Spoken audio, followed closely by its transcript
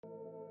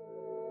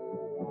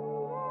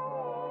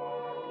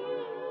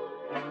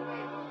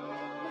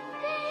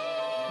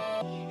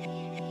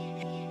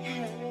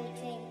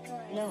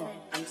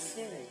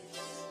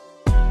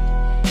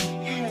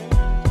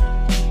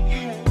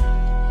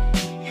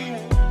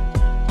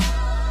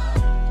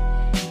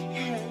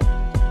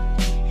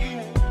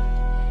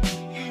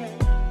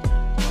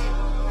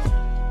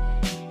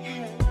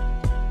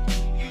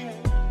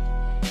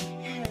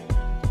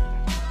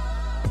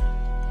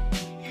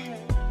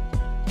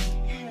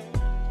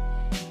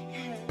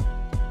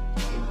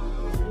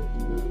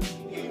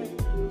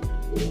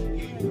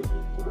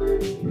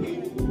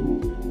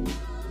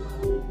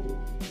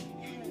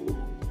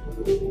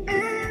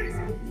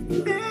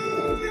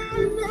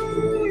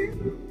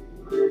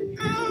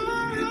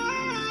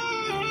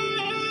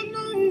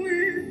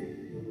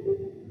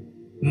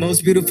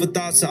Most beautiful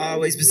thoughts are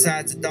always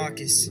besides the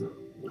darkest.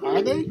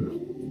 Are they?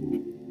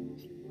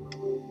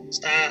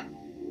 Stop.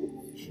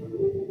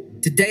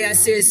 Today I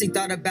seriously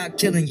thought about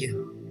killing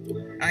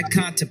you. I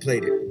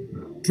contemplated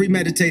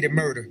premeditated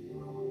murder.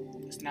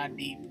 It's not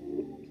deep.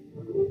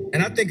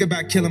 And I think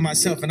about killing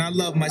myself, and I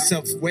love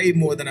myself way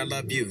more than I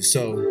love you.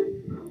 So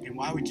And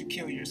why would you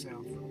kill yourself?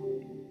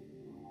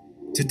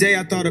 today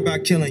I thought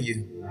about killing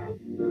you.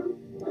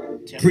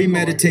 Tell me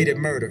Premeditated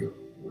murder.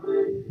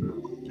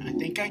 more. I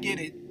think I get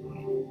it.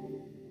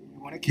 You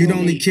want to kill You'd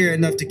only me? care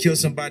enough to kill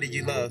somebody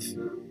you love.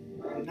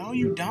 No,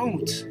 you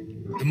don't.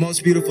 The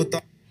most beautiful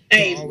thoughts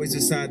Hey, are always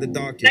beside the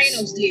darkest.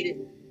 Thanos did it.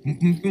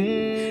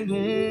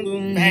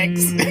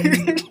 Facts.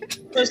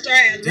 First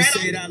right Just say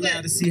on it the out clip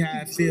loud to see how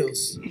it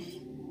feels.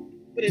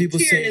 with a People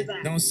tear in say, his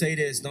eye. don't say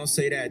this, don't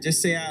say that.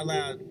 Just say it out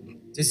loud.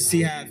 Just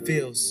see how it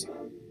feels.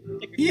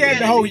 He had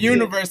the whole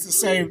universe to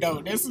save,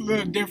 though. That's a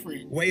little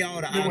different Weigh all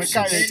the than what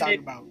options. Kanye talking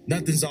about.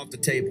 Nothing's off the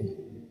table.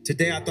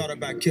 Today I thought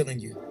about killing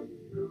you.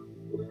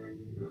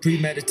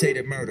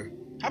 Premeditated murder.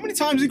 How many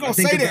times you I gonna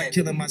think say about that?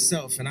 killing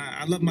myself, and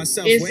I love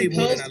myself It's way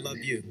more than I supposed- love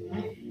you.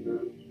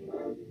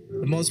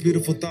 The most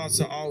beautiful thoughts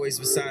are always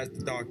besides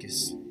the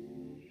darkest.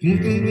 I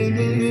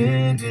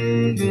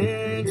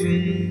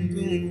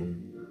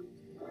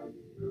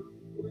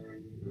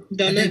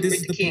Don't think let this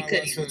is the the kid part where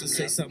I'm cut supposed to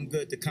say something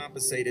good to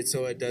compensate it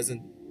so it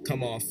doesn't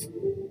come off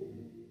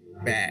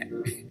bad.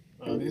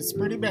 Well, it's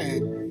pretty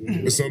bad.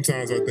 But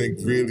sometimes I think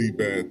really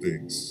bad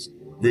things.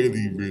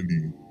 Really,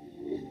 really,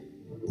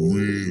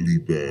 really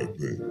bad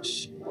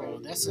things. Well,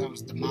 that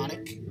sounds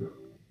demonic.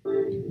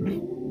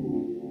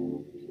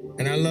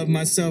 And I love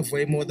myself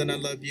way more than I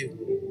love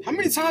you. How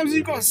many times are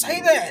you gonna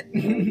say that?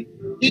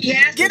 He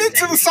has Get to into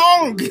say- the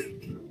song.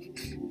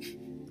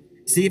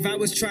 See, if I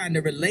was trying to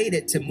relate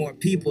it to more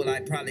people,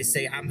 I'd probably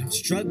say I'm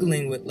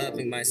struggling with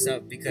loving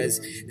myself because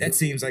that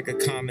seems like a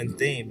common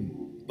theme.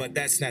 But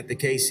that's not the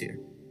case here.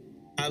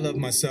 I love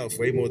myself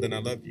way more than I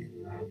love you.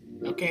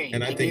 Okay.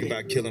 And I think get it.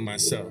 about killing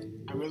myself.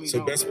 I really So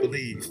don't. best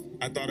believe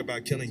I thought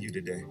about killing you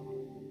today.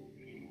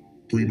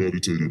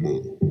 Premeditated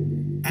murder.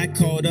 I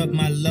called up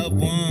my loved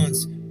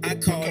ones. I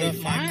called Okay, up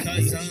my fine.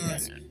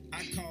 cousins.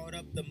 I called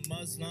up the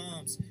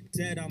Muslims.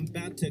 Said I'm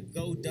about to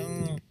go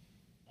dumb.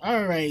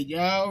 All right,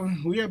 y'all.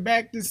 We are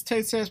back. This is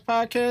Taste Test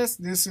Podcast.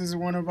 This is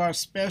one of our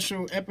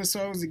special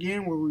episodes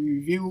again where we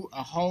review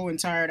a whole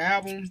entire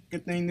album.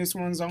 Good thing this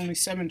one's only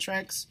 7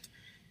 tracks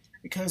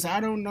because I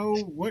don't know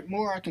what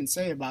more I can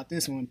say about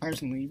this one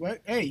personally.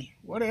 But hey,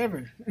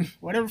 whatever.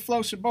 Whatever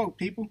floats your boat,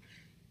 people.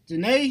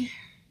 Janae,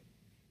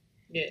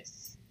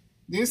 Yes.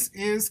 this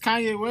is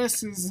Kanye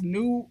West's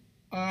new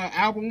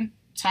album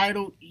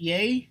titled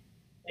Yay.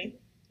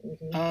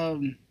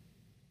 Mhm.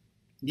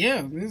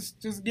 Yeah, let's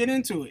just get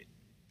into it.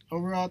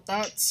 Overall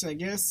thoughts, I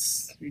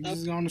guess. We're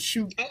just gonna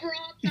shoot.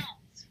 Overall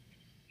thoughts.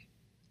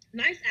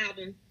 Nice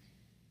album.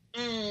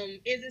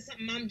 Is it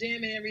something I'm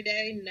jamming every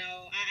day? No,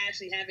 I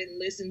actually haven't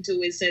listened to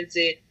it since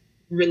it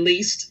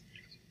released.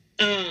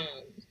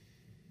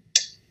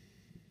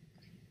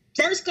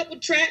 First couple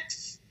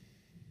tracks,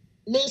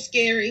 a little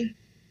scary,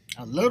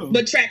 A little.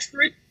 but tracks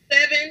 3 to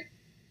 7,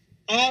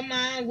 All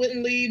Mine,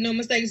 Wouldn't Leave, No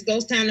Mistakes,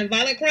 Ghost Town, and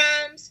Violent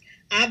Crimes.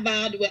 I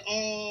vibed with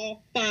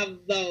all 5 of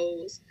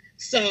those.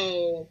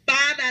 So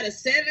 5 out of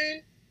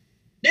 7,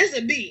 that's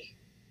a B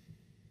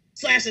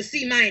 / a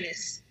C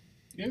minus.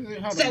 Yeah,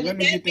 hold So on. with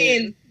that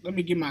being, Let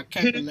me get my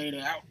calculator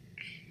out.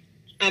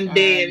 I'm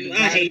dead.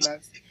 I hate you.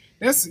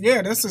 That's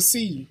a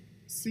C.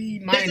 C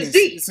minus. C.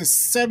 It's a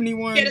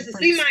 71. Yeah, that's a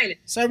C minus.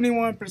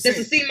 71%. That's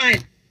a C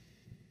minus.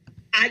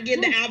 I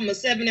give the album a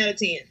 7 out of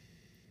 10.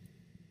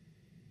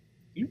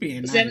 You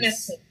being 7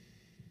 nice. out of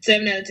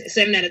 10. 7 out of 10.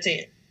 7 out of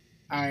 10.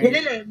 All right.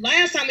 Remember,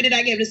 last time we did,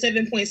 I gave it a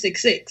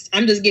 7.66.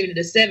 I'm just giving it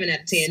a 7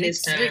 out of 10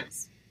 this time.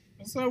 6.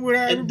 What's up with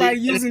everybody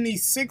using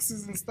these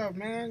 6s and stuff,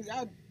 man?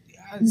 Y'all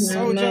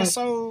sold no. your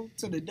soul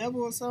to the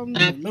devil or something?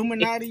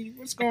 Illuminati?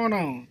 What's going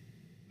on?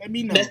 Let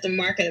me know. That's the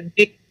mark of the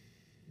big.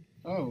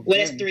 Oh, Well,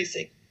 that's goodness.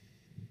 3.6.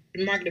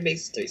 The mark of the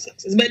base is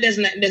 3.6. But that's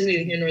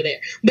neither here nor there.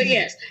 But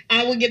yes,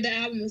 I would give the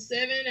album a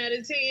 7 out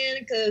of 10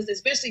 because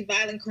especially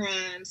Violent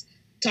Crimes,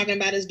 talking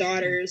about his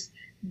daughters,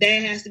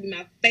 that has to be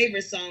my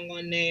favorite song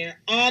on there.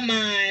 All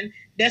Mine,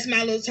 that's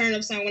my little turn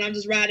up song when I'm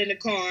just riding the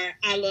car.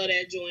 I love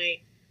that joint.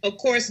 Of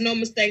course, No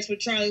Mistakes with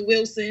Charlie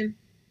Wilson.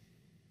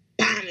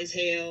 Bomb as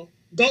hell.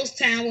 Ghost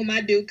Town with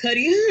my dude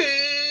Cudi.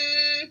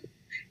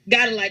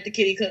 Gotta like the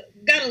kitty.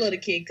 Gotta love the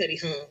Kid Cudi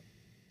hum.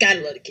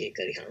 Gotta love the Kid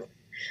Cudi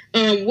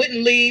hum.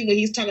 Wouldn't Leave when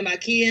he's talking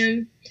about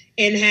Kim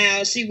and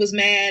how she was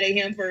mad at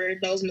him for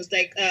those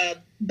mistakes. What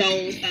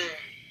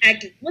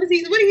did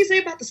he say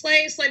about the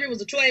slaves? Slavery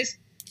was a choice.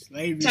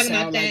 Slavery Talking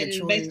about sound that like a and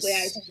choice. basically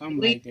how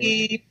Something like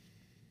that.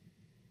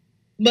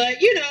 But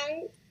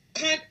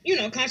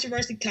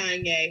controversy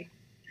Kanye.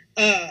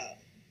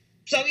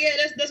 So yeah,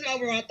 that's my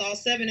overall thought.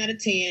 7 out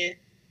of 10.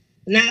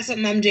 Not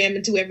something I'm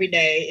jamming to every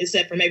day,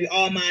 except for maybe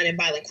All Mine and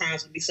Violent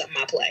Crimes would be something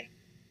I play.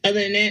 Other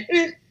than that,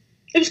 it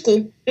was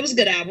cool. It was a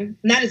good album.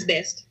 Not his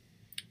best.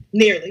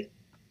 Nearly.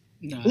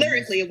 Nah,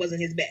 Lyrically, it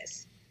wasn't his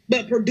best.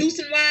 But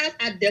producing wise,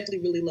 I definitely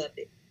really loved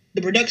it.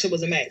 The production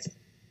was amazing.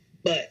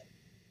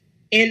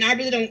 And I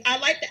really don't. I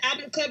like the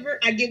album cover.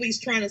 I get what he's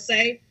trying to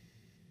say.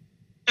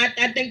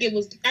 I think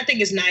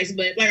it's nice,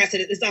 but like I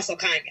said, it's also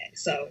Kanye.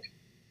 So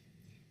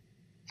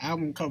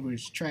album cover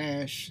is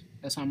trash.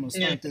 That's how I'm gonna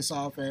start this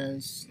off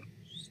as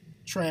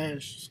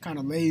trash. It's kind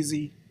of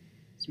lazy.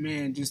 This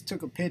man just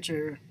took a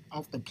picture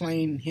off the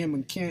plane. Him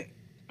and Kim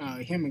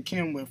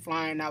were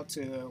flying out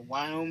to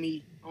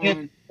Wyoming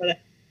on the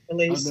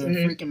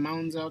freaking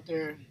mountains out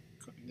there.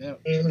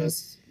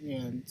 It's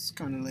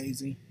kind of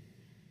lazy.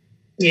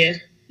 Yeah.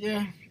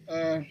 Yeah.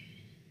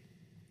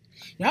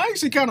 Y'all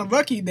actually kind of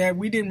lucky that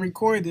we didn't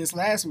record this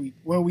last week.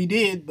 Well, we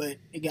did, but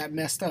it got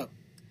messed up.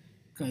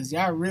 Because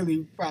y'all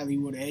really probably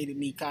would have hated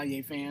me,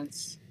 Kanye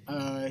fans.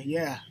 I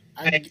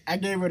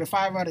gave it a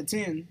 5 out of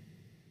 10.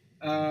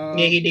 Yeah,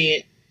 you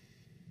did.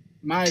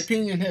 My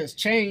opinion has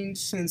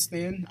changed since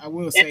then. I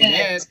will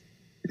say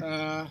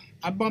that.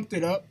 I bumped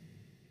it up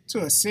to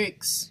a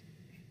 6.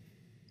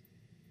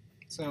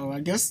 So I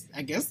guess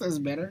that's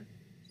better.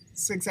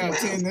 6 out of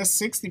 10, that's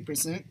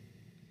 60%.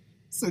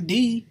 It's a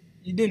D.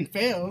 You didn't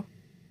fail.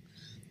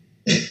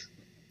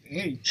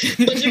 Hey.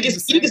 But you can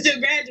still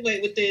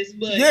graduate with this.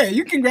 But yeah,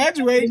 you can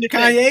graduate,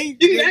 Kanye.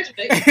 You can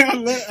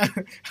graduate.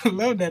 I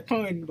love that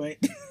pun, but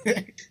you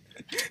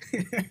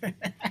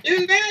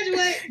can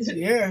graduate.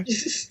 Yeah.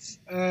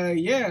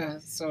 Yeah.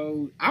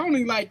 So I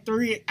only like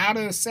 3 out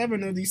of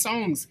 7 of these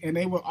songs, and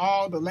they were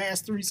all the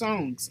last 3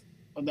 songs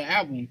of the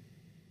album.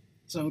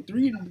 So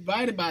 3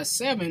 divided by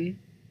 7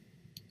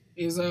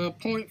 is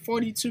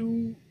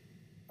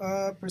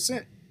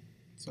 0.42%.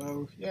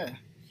 So yeah,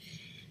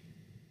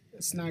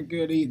 it's not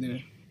good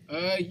either.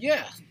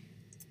 Yeah.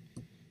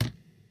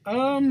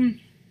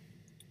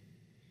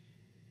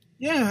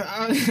 Yeah,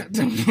 I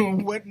don't know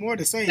what more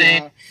to say.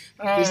 Yeah.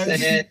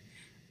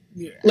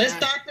 Let's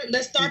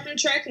start from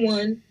track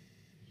 1.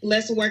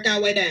 Let's work our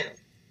way down.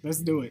 Let's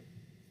do it.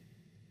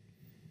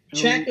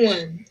 Track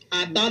 1.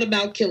 I thought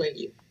about killing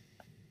you.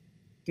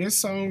 This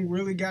song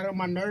really got on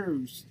my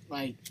nerves.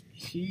 Like,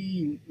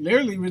 he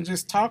literally was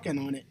just talking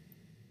on it.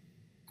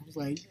 I was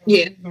like,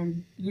 yeah,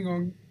 you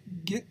gonna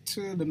get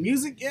to the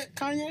music yet,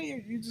 Kanye?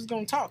 Or you just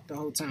gonna talk the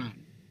whole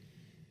time?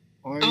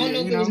 Or, I don't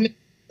know if it was meant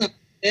to be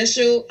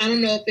special. I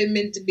don't know if it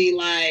meant to be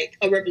like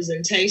a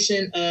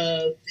representation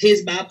of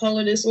his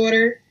bipolar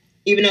disorder.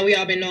 Even though we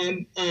all been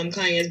knowing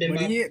Kanye's been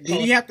bipolar. Did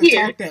he have to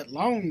talk that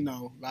long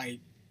though? Like,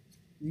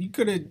 you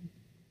could have.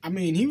 I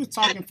mean, he was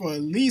talking for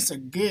at least a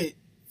good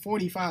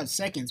 45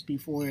 seconds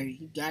before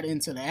he got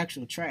into the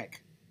actual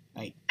track.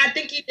 Like, I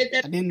think he did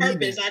that on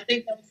purpose. I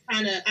think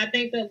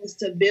that was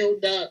to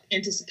build up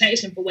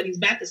anticipation for what he's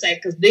about to say.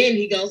 Because then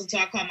he goes to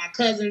talk about my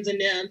cousins and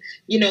them.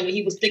 You know, when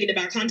he was thinking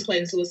about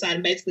contemplating suicide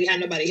and basically how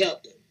nobody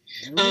helped him.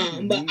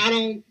 But I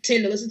don't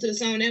tend to listen to the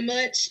song that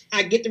much.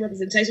 I get the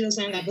representation of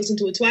the song. I've listened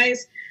to it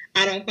twice.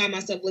 I don't find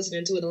myself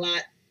listening to it a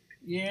lot.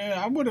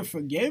 Yeah, I would have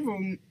forgave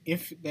him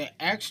if the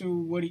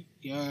actual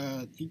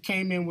he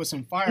came in with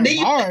some fire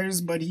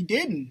bars, but he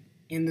didn't.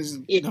 And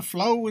the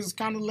flow was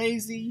kind of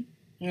lazy,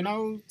 you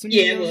know. To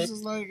me, it was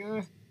just like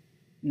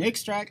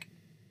next track.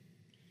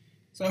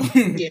 So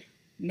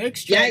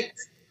next track,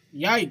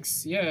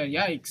 yikes! Yeah,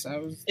 yikes! I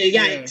was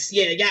yikes!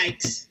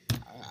 Yikes!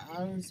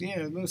 I was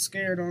a little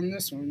scared on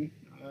this one.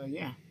 So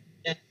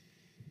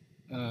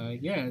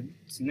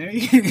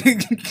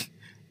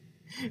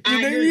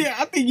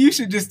I think you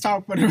should just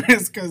talk for the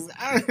rest because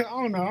I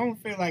don't know. I don't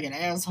feel like an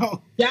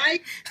asshole.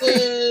 Yikes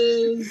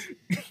was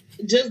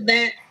just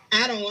that.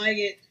 I don't like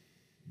it.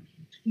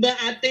 But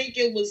I think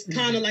it was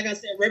kind of, like I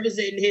said,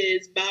 representing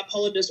his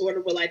bipolar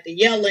disorder with like the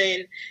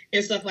yelling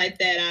and stuff like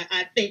that.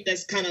 I think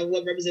that's kind of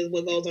what represents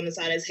what goes on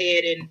inside his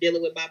head and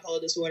dealing with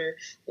bipolar disorder.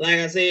 Like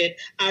I said,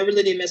 I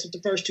really didn't mess with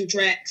the first 2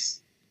 tracks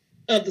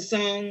of the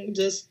song.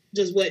 Just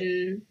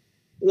wasn't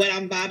what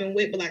I'm vibing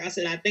with. But like I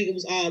said, I think it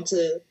was all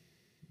to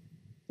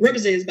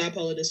represent his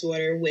bipolar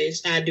disorder,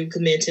 which I do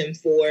commend him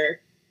for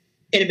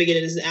in the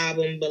beginning of this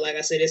album. But like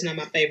I said, it's not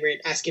my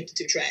favorite. I skipped the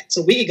 2 tracks.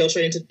 So we can go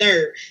straight into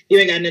 3rd. You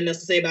ain't got nothing else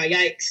to say about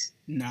Yikes?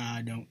 Nah,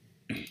 I don't.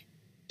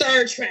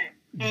 3rd track,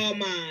 All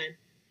Mine.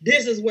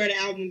 This is where the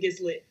album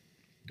gets lit.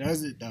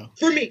 Does it, though?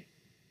 For me.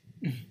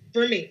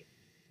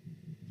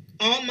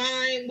 All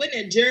Mine, wasn't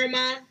it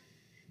Jeremiah?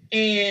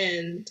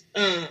 And,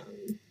 I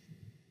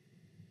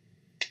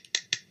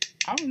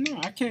don't know.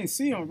 I can't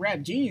see on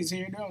Rap Genius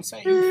here. They don't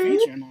say who's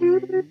featuring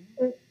on it.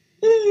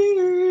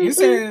 It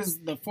says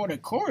for the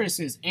chorus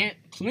is Ant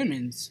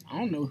Clemens. I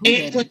don't know who that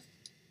is.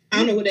 I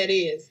don't know who that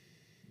is,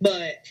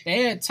 but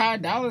they had Ty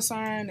Dolla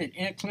 $ign and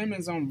Ant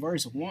Clemens on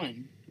verse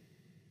 1.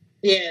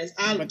 Yes,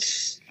 I don't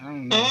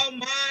know. All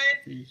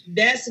Mine.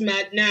 That's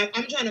my. Now, if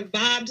I'm trying to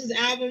vibe to this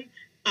album,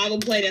 I will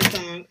play that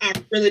song. I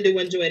really do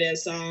enjoy that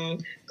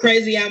song.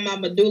 Crazy out my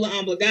medulla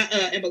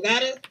oblongata,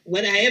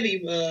 however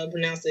you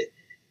pronounce it.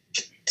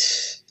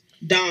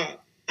 Dog,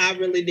 I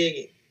really dig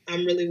it.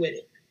 I'm really with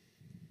it.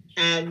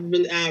 I'm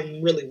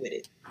really with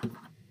it.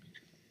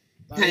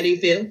 How do you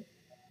feel?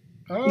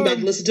 You about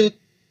to listen to it?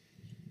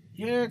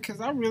 Yeah, because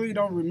I really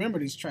don't remember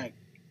this track.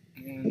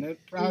 And that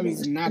probably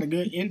is not a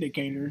good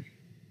indicator.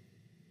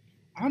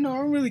 I don't know. I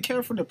don't really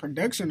care for the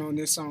production on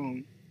this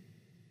song.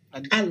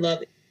 I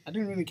love it. I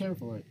didn't really care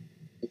for it.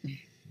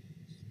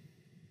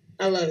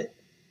 I love it.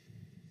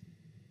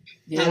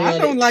 Yeah, I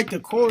don't like the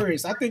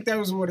chorus. I think that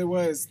was what it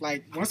was.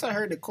 Like, once I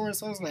heard the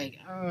chorus, I was like,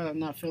 I'm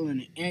not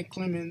feeling it. Ant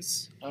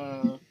Clemens,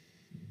 I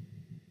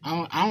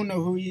don't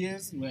know who he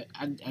is, but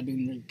I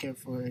didn't really care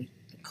for the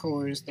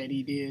chorus that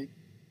he did.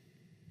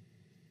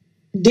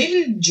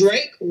 Didn't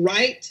Drake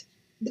write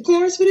the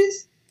chorus for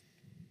this?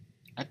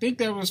 I think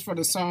that was for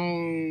the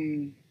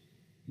song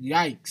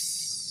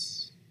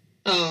Yikes.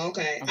 Oh,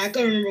 okay. I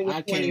couldn't remember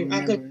what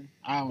one.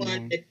 I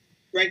don't know.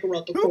 Drake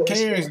wrote the chorus. Who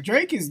cares?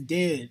 Drake is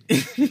dead.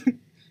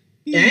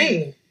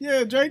 Dang.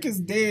 Yeah, Drake is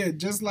dead,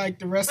 just like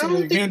the rest of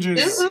the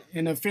Avengers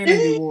in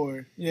Infinity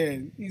War. Yeah,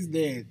 he's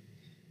dead.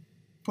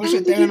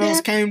 Pusha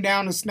Thanos came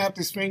down and snapped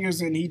his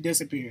fingers and he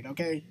disappeared,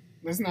 okay?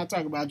 Let's not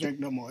talk about Drake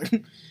no more.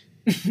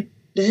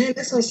 Damn,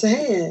 that's so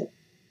sad.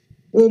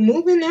 Well,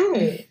 moving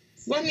on.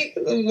 Funny,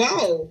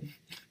 wow.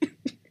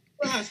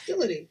 For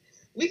hostility.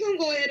 We're going to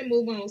go ahead and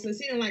move on since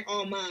he didn't like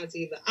All Minds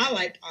either. I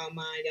liked All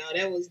Mine, y'all.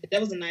 That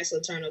was a nice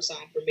little turn-up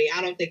song for me.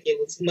 I don't think it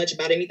was much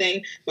about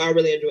anything, but I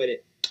really enjoyed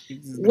it.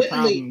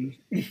 Wouldn't Leave.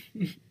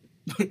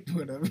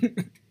 Whatever.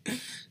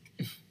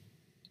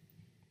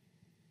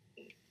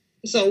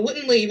 So,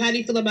 Wouldn't Leave. How do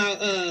you feel about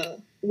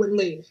Wouldn't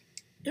Leave?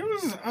 It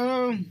was,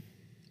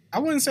 I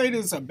wouldn't say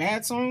this is a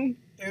bad song.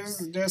 It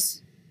was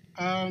just,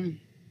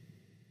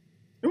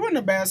 it wasn't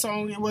a bad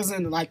song. It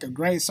wasn't like a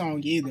great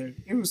song either.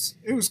 It was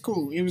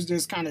cool. It was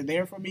just kind of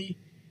there for me.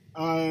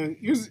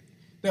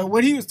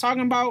 What he was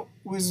talking about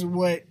was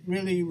what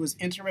really was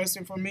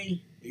interesting for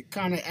me. It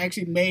kind of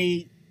actually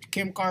made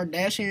Kim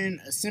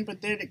Kardashian a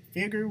sympathetic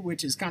figure,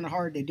 which is kind of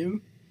hard to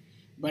do.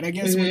 But I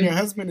guess when your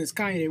husband is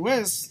Kanye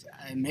West,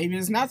 maybe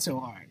it's not so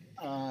hard.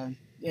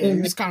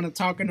 He was kind of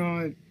talking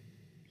on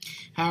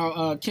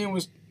how Kim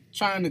was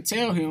trying to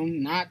tell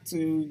him not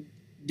to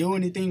do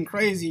anything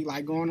crazy,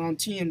 like going on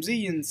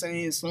TMZ and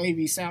saying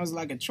slavery sounds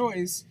like a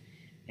choice.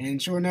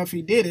 And sure enough,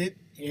 he did it.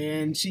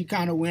 And she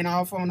kind of went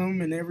off on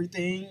him and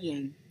everything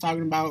and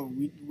talking about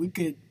we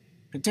could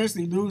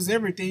potentially lose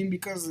everything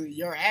because of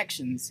your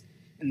actions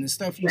and the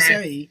stuff you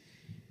say.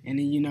 And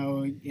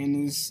then,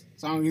 in this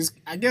song,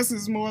 I guess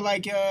it's more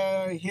like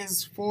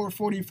his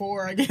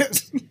 444, I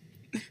guess.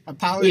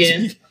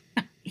 Apology.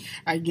 Yeah.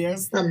 I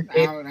guess. I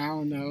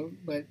don't know.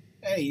 But,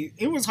 hey,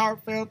 it was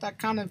heartfelt. I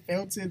kind of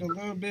felt it a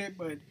little bit,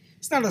 but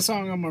it's not a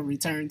song I'm going to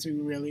return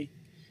to, really.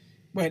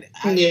 But,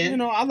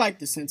 I like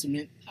the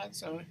sentiment.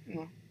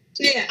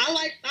 Yeah, I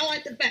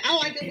like the fact. I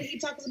like it when he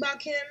talks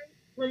about Kim,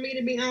 for me,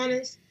 to be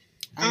honest.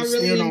 I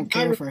still don't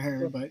care for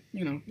her, but,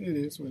 it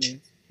is what it is.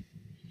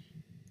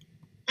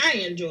 I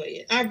enjoy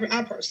it. I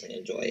personally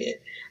enjoy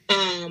it.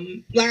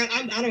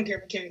 I don't care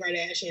for Kim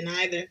Kardashian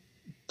either.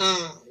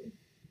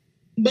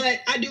 But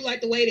I do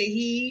like the way that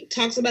he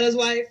talks about his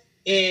wife.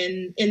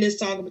 And in this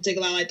song in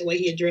particular, I like the way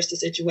he addressed the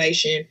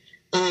situation.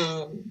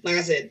 Like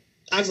I said,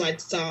 I just like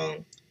the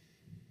song.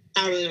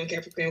 I really don't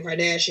care for Kim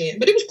Kardashian,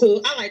 but it was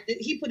cool. I liked it.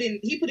 He put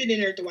it in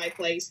there at the right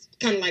place,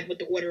 kind of like with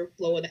the order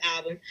flow of the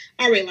album.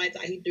 I really liked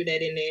how he threw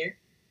that in there.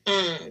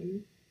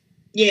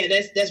 Yeah,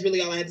 that's really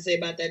all I have to say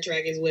about that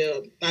track as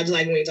well. I just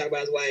like when he talk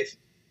about his wife.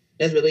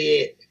 That's really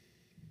it.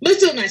 But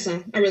it's still a nice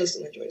song. I really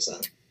still enjoy the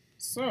song.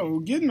 So,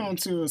 getting on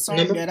to a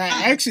song that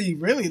I actually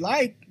really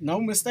like, No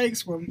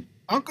Mistakes, from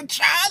Uncle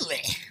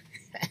Charlie.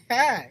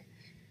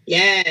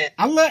 Yeah.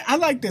 I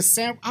like the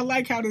sample. I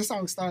like how this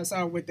song starts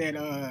out with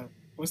that,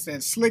 what's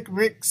that, Slick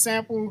Rick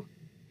sample.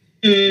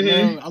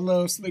 Mm-hmm. I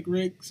love Slick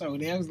Rick. So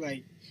that was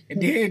like,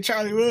 and then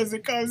Charlie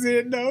Wilson comes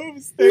in, No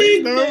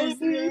Mistakes, No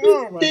Mistakes.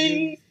 Oh, my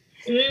goodness.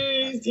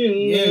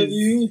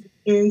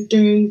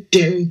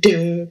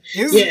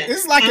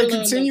 It's like a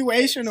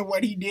continuation of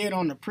what he did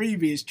on the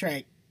previous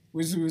track,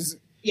 which was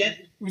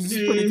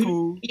pretty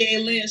cool. Yeah,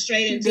 it led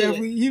straight into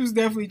it. He was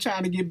definitely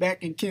trying to get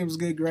back in Kim's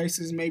good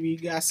graces. Maybe he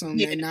got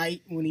something that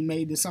night when he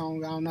made the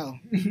song. I don't know.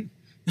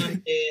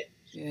 I'm dead.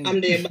 Yeah.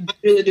 I'm dead, but I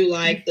really do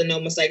like the No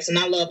Mistakes, and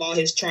I love all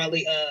his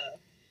Charlie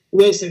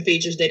Wilson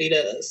features that he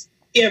does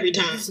every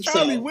time. It's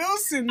Charlie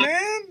Wilson,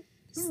 man.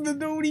 This is the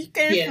dude, he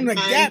came from the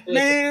Gap,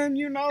 man.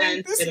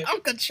 This is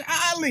Uncle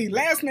Charlie.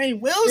 Last name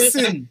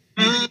Wilson.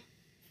 I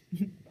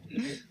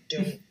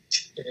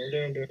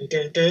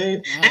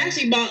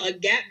actually bought a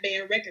Gap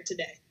Band record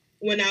today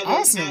when I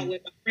was out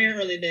with my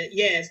friend earlier.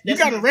 Yes. You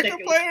got a record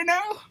player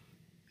now?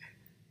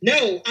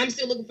 No, I'm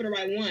still looking for the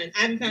right one.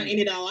 I haven't found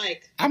any that I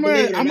like.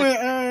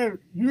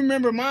 You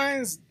remember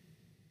mine's?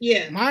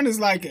 Yeah. Mine is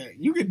like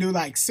you could do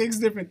like 6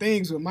 different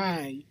things with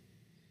mine.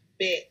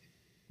 Bet.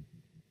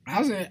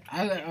 I'll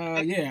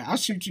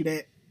shoot you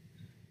that.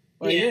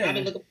 But I've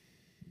been looking.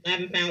 I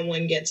haven't found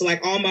one yet. So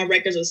all my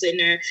records are sitting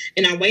there,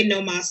 and I'm waiting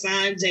on my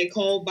signed J.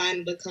 Cole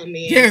vinyl to come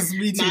in. Yes,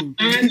 me too.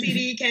 My signed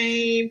CD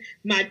came,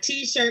 my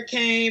T-shirt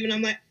came, and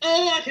I'm like,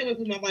 I can't wait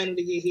for my vinyl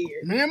to get here.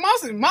 Man,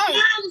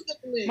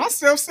 my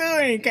stuff still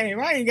ain't came.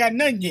 I ain't got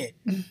nothing yet.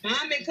 Mine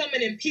been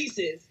coming in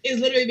pieces.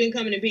 It's literally been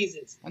coming in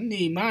pieces. I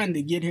need mine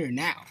to get here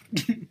now.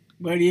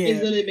 But It's yeah,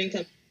 literally been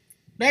coming.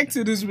 back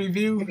to this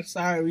review.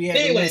 Sorry, we had a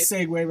Anyway. little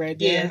segue right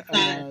there.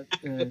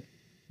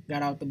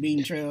 Got out the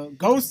beaten trail.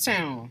 Ghost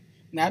Town.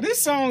 Now,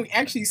 this song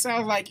actually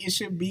sounds like it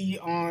should be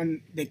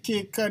on the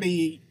Kid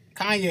Cudi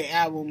Kanye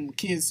album,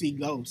 Kids See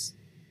Ghosts,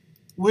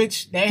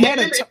 which they had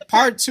a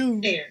part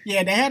 2. there.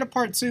 Yeah, they had a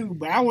part 2,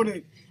 but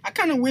I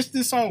kind of wish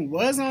this song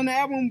was on the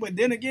album, but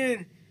then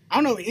again, I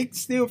don't know, it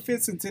still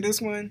fits into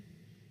this one.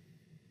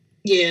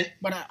 Yeah.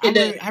 But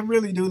It I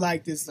really do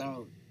like this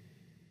song.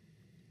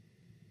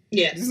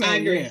 Yes, This I song,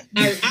 agree. yeah.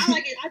 I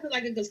like it. I just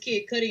like it because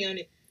Kid Cudi on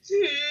it.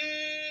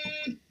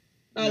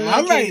 I I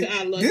love like Kid Cudi.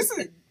 I love this.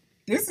 it.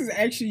 This is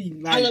actually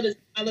like I love it.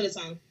 I love the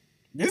song.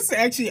 this is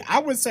actually, I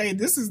would say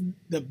this is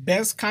the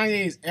best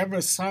Kanye's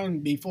ever sung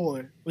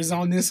before was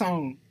on this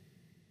song.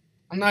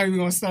 I'm not even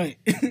gonna stunt.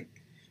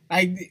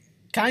 Like,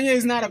 Kanye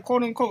is not a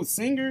quote unquote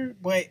singer,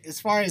 but as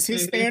far as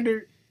his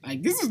standard,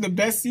 like, this is the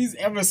best he's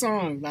ever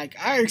sung. Like,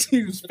 I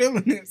actually was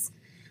feeling this.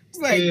 It's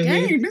like,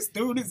 dang, this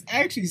dude is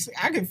actually,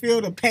 I can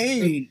feel the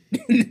pain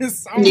in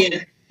this song.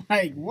 Yeah.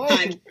 Like, whoa.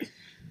 Hype.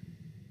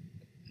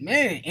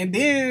 Man, and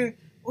then,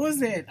 what was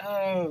that?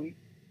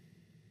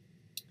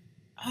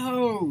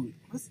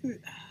 What's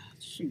it?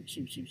 Shoot.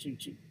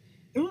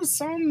 It was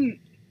some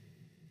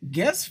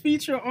guest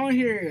feature on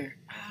here.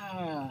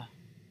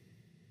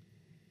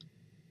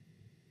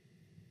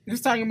 It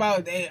was talking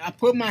about, I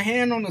put my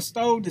hand on the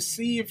stove to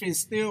see if it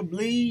still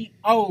bleed.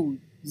 Oh,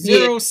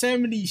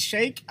 070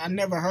 Shake. I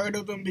never heard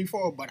of them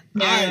before, but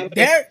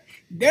that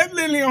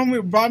literally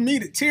almost brought me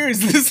to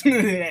tears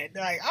listening to that.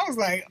 Like, I was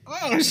like,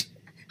 oh,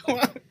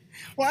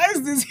 why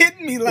is this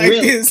hitting me like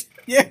this?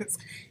 Yes.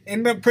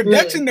 And the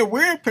production, the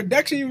weird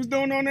production he was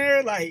doing on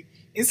there, like,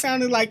 it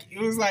sounded like it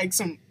was like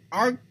some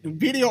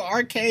video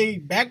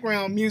arcade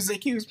background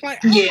music he was playing.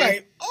 I was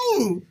like,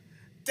 oh,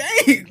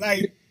 dang.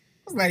 Like, I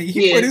was like,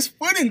 he put his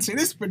foot into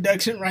this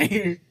production right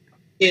here.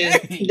 Yeah.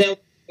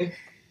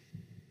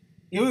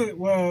 It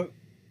was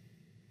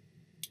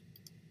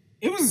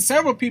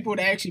several people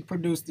that actually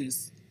produced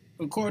this,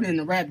 according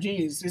to Rap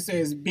Genius. It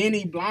says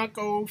Benny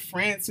Blanco,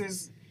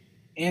 Francis,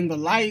 and the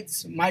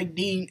Lights, Mike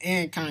Dean,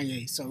 and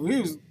Kanye. So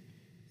it was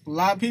a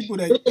lot of people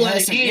that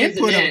had some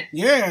input on.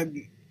 Yeah.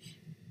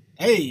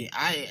 Hey,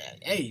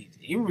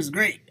 it was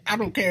great. I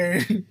don't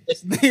care.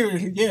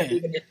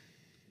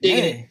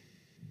 Yeah.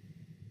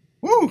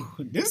 Woo,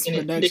 this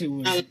production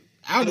was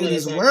out of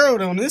this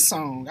world on this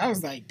song. I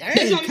was like, dang.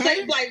 That's what I'm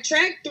saying. Like,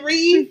 track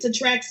 3 to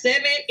track 7,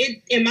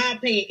 it, in my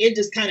opinion, it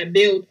just kind of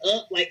built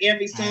up. Like,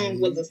 every song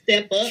was a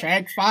step up.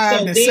 Track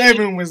 5 to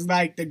 7 was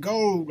like the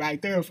goal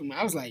right there for me.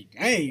 I was like,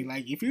 hey,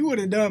 like, if you would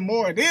have done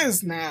more of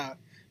this now,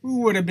 we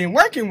would have been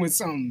working with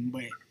something.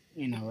 But,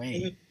 you know,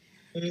 hey,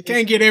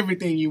 can't get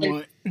everything you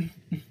want.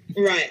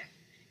 Right.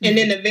 And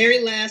then the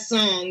very last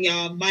song,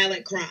 y'all,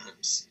 Violent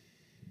Crimes.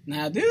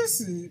 Now, this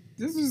is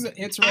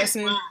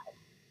interesting.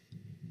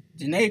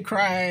 Janae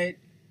cried.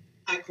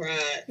 I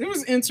cried. It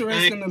was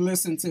interesting to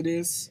listen to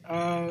this.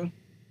 Kind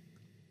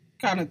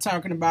of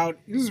talking about,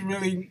 this is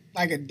really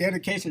like a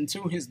dedication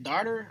to his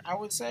daughter, I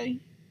would say.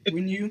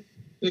 When you?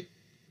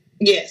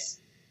 Yes.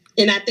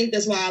 And I think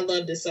that's why I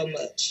loved it so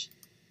much.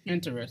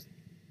 Interesting.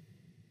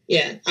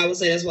 Yeah, I would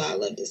say that's why I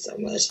loved it so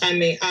much. I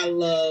mean, I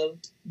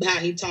loved how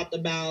he talked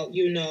about,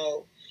 you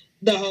know,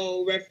 the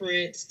whole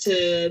reference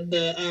to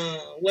the,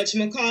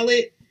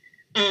 whatchamacallit,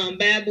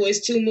 Bad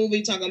Boys 2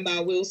 movie, talking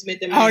about Will Smith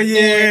and oh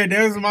yeah,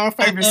 that was my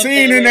favorite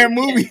scene in that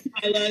movie.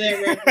 I love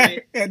that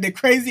reference. And the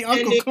crazy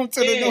uncle come to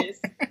the door.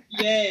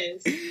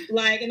 Yes,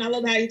 like, and I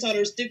love how he told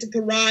her stick to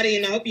karate,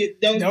 and I hope you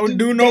don't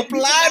do no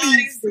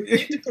Pilates.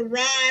 Stick to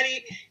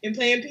karate and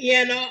playing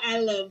piano. I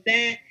love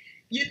that.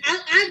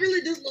 I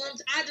really just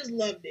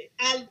loved it.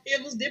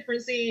 It was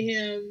different seeing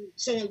him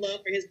showing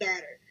love for his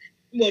daughter.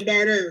 Well,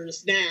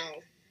 daughters now,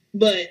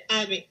 but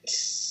I mean,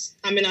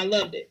 I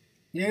loved it.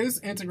 Yeah, it's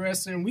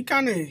interesting. We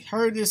kind of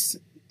heard this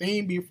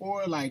theme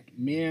before, like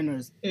men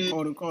are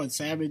quote unquote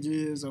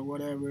savages or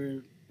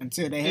whatever.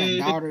 Until they have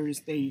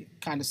daughters, they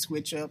kind of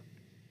switch up.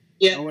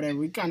 Yeah, or whatever.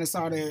 We kind of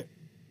saw that,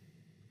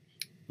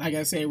 like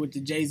I said, with the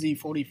Jay-Z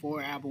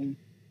 44 album.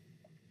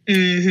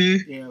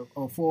 Yeah,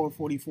 or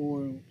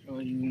 444,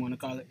 or you want to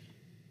call it.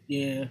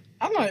 Yeah,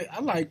 I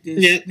like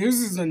this. Yeah. This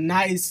is a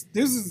nice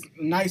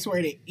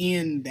way to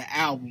end the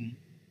album.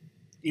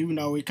 Even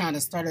though it kind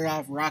of started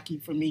off rocky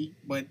for me,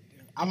 but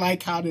I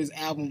like how this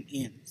album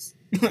ends.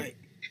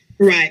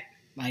 Right.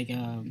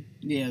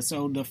 Yeah,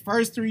 so the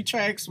first 3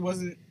 tracks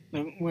wasn't,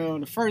 well,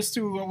 the first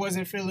 2 I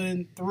wasn't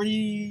feeling.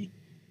 3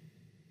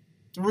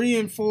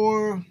 and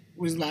 4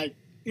 was like,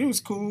 it was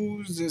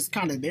cool. It was just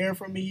kind of there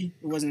for me.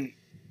 It wasn't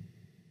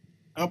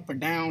up or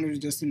down. It was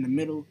just in the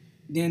middle.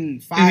 Then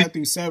 5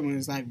 through 7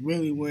 is like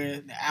really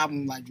where the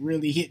album like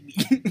really hit me.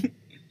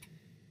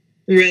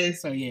 Really?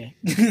 So yeah.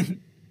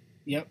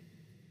 Yep.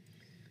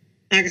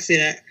 I can see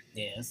that.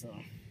 Yeah, so,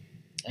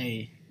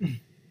 hey.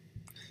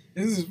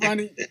 This is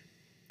funny,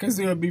 because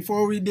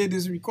before we did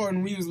this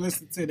recording, we was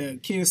listening to the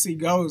Kids See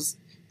Ghosts,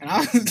 and I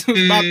was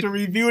about to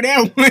review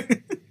that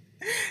one,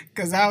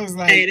 because I was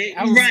like,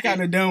 I was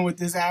kind of done with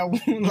this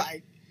album.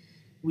 Like,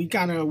 we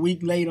kind of a week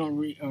late on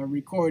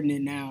recording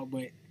it now,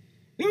 but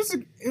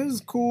it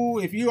was cool.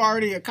 If you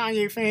already a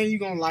Kanye fan, you're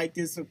gonna like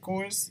this, of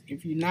course.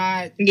 If you're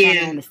not, kind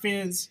of on the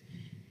fence,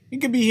 it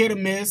could be hit or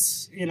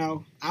miss. You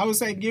know, I would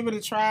say give it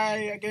a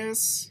try, I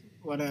guess.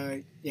 But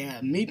yeah,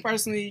 me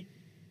personally,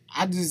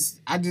 I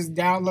just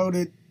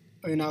downloaded,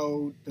 you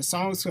know, the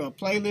songs to a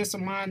playlist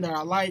of mine that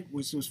I like,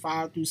 which was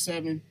 5 through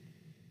 7.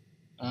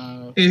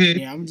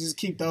 Yeah, I'm just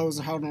keep those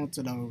and hold on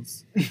to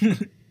those.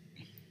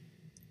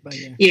 But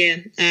yeah,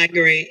 I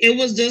agree. It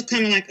was just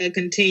kind of like a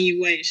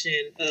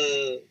continuation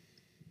of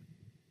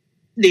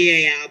the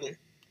A album,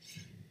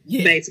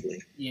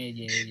 basically.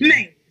 Yeah.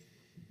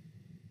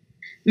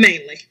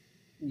 Mainly.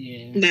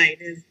 Yeah.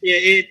 Like,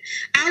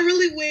 I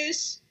really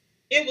wish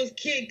it was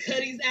Kid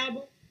Cudi's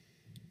album.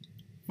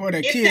 For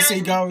the Kids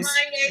See Ghosts.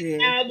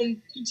 Kanye's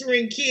album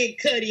featuring Kid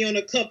Cudi on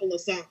a couple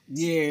of songs.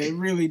 Yeah, it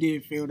really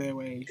did feel that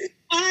way.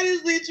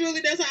 Honestly, truly,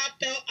 that's how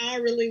I felt. I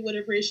really would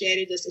appreciate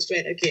it, just a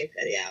straight up Kid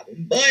Cudi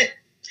album. But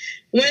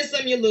win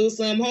some, you lose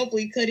some.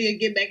 Hopefully, Cudi will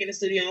get back in the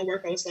studio and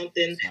work on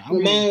something.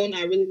 Ramon,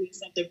 I really need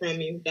something from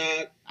you,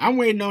 dog. I'm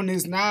waiting on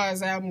this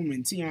Nas album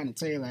and Tiana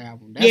Taylor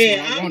album. That's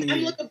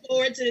I'm looking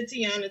forward to the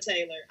Tiana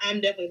Taylor. I'm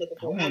definitely looking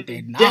forward. I'm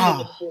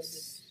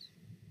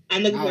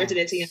looking forward to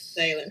that Tiana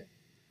Taylor.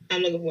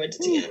 I'm looking forward to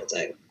Tiana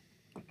Taylor.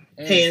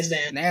 Hands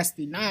down.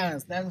 Nasty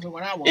Nas. That's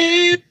what I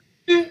want.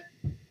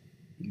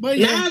 But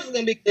yeah, Nas is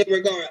gonna be good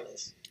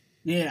regardless.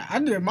 Yeah, I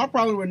did. My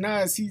problem with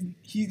Nas,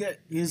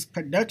 his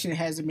production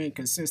hasn't been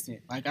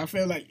consistent. Like, I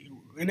feel like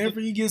whenever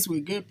he gets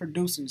with good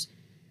producers,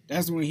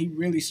 that's when he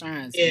really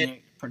shines. Yeah. And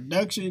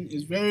production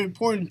is very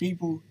important,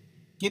 people.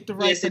 Get the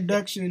right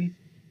production.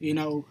 You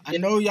know, I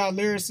know y'all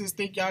lyricists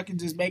think y'all can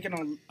just make it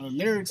on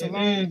lyrics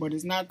alone, but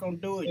it's not going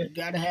to do it. You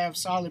got to have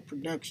solid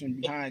production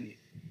behind it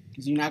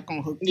because you're not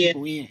going to hook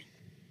people in.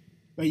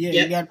 But yeah,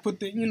 you got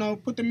to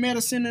put the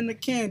medicine in the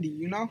candy,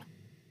 you know?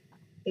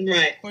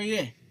 Right. But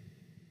yeah.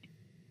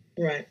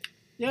 Right.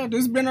 Yeah, this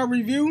has been our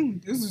review.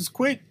 This is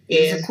quick.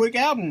 It's a quick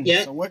album.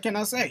 Yeah. So what can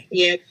I say?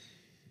 Yeah.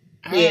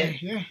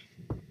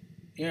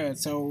 Yeah,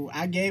 so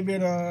I gave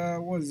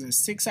it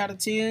 6 out of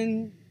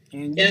 10,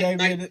 and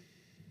you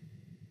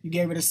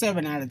gave it a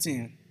 7 out of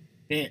 10.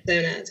 Bet.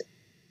 7 out of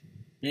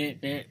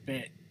 10.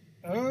 Bet.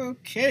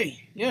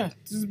 Okay. Yeah,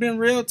 this has been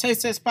Real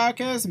Taste Test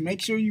Podcast.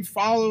 Make sure you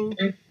follow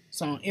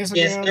us on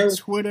Instagram,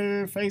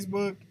 Twitter,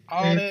 Facebook,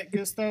 all that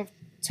good stuff.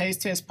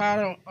 Taste Test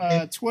Pod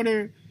on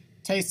Twitter,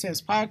 Taste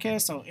Test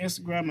Podcast on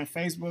Instagram and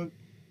Facebook.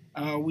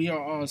 We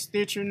are on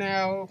Stitcher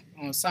now,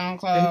 on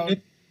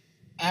SoundCloud,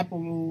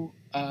 Apple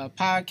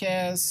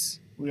Podcasts.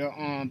 We are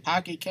on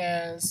Pocket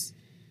Casts,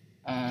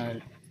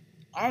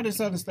 all this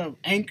other stuff.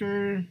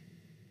 Anchor.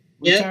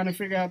 We're trying to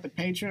figure out the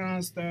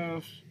Patreon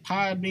stuff.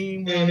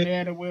 Podbean, we're on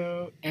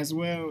there as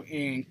well.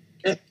 And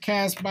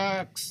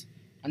Castbox.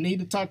 I need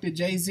to talk to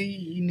Jay-Z.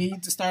 You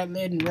need to start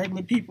letting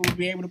regular people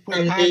be able to put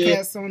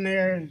podcasts on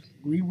there.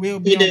 We will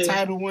be on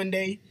Tidal one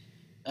day.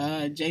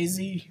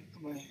 Jay-Z,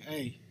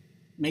 hey,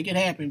 make it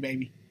happen,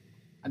 baby.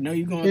 I know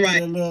you're going through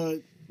a little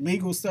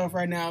legal stuff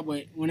right now,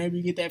 but whenever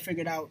you get that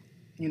figured out,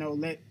 you know,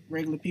 let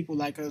regular people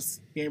like us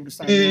be able to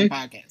start doing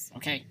podcasts,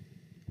 okay?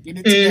 Get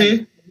it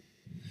together.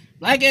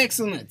 Like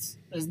excellence.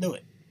 Let's do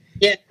it.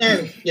 Yes,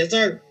 sir. Yes,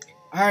 sir.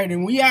 All right,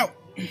 and we out.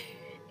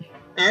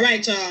 All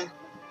right, y'all.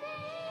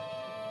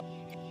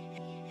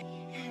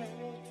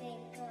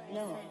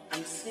 No,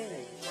 I'm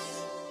serious.